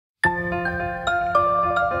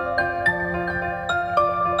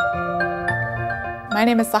My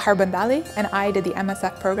name is Sahar Bandali, and I did the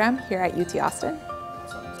MSF program here at UT Austin.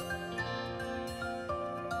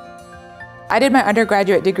 I did my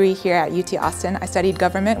undergraduate degree here at UT Austin. I studied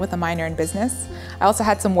government with a minor in business. I also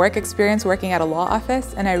had some work experience working at a law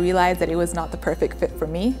office, and I realized that it was not the perfect fit for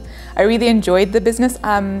me. I really enjoyed the business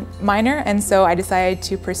minor, and so I decided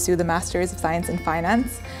to pursue the Master's of Science in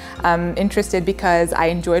Finance. Interested because I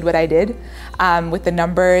enjoyed what I did with the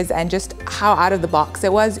numbers and just how out of the box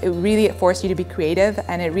it was. It really forced you to be creative,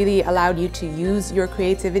 and it really allowed you to use your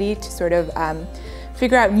creativity to sort of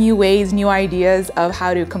figure out new ways, new ideas of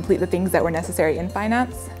how to complete the things that were necessary in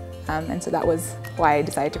finance. And so that was why I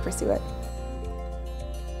decided to pursue it.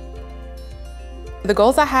 The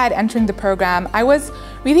goals I had entering the program, I was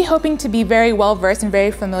really hoping to be very well versed and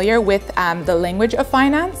very familiar with the language of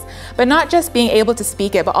finance, but not just being able to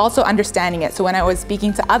speak it, but also understanding it. So when I was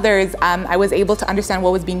speaking to others, I was able to understand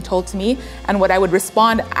what was being told to me, and what I would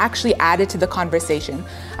respond actually added to the conversation.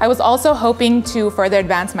 I was also hoping to further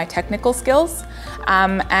advance my technical skills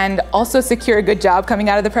and also secure a good job coming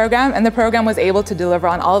out of the program, and the program was able to deliver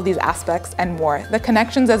on all of these aspects and more. The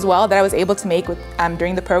connections as well that I was able to make with,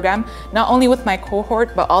 during the program, not only with my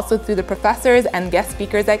cohort, but also through the professors and guest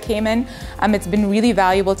speakers that came in. It's been really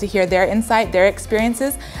valuable to hear their insight, their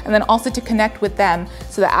experiences, and then also to connect with them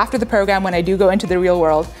so that after the program, when I do go into the real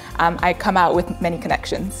world, I come out with many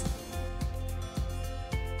connections.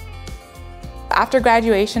 After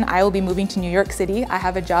graduation, I will be moving to New York City. I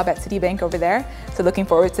have a job at Citi Bank over there, so looking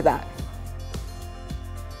forward to that.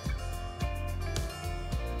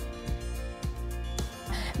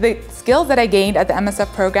 The skills that I gained at the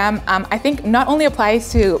MSF program, I think not only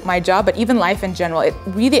applies to my job, but even life in general. It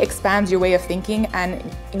really expands your way of thinking, and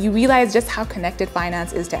you realize just how connected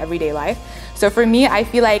finance is to everyday life. So for me, I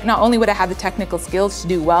feel like not only would I have the technical skills to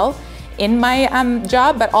do well in my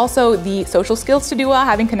job, but also the social skills to do well,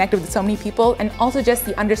 having connected with so many people, and also just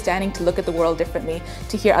the understanding to look at the world differently,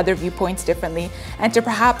 to hear other viewpoints differently, and to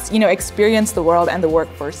perhaps, experience the world and the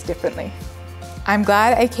workforce differently. I'm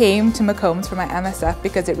glad I came to McCombs for my MSF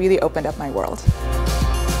because it really opened up my world.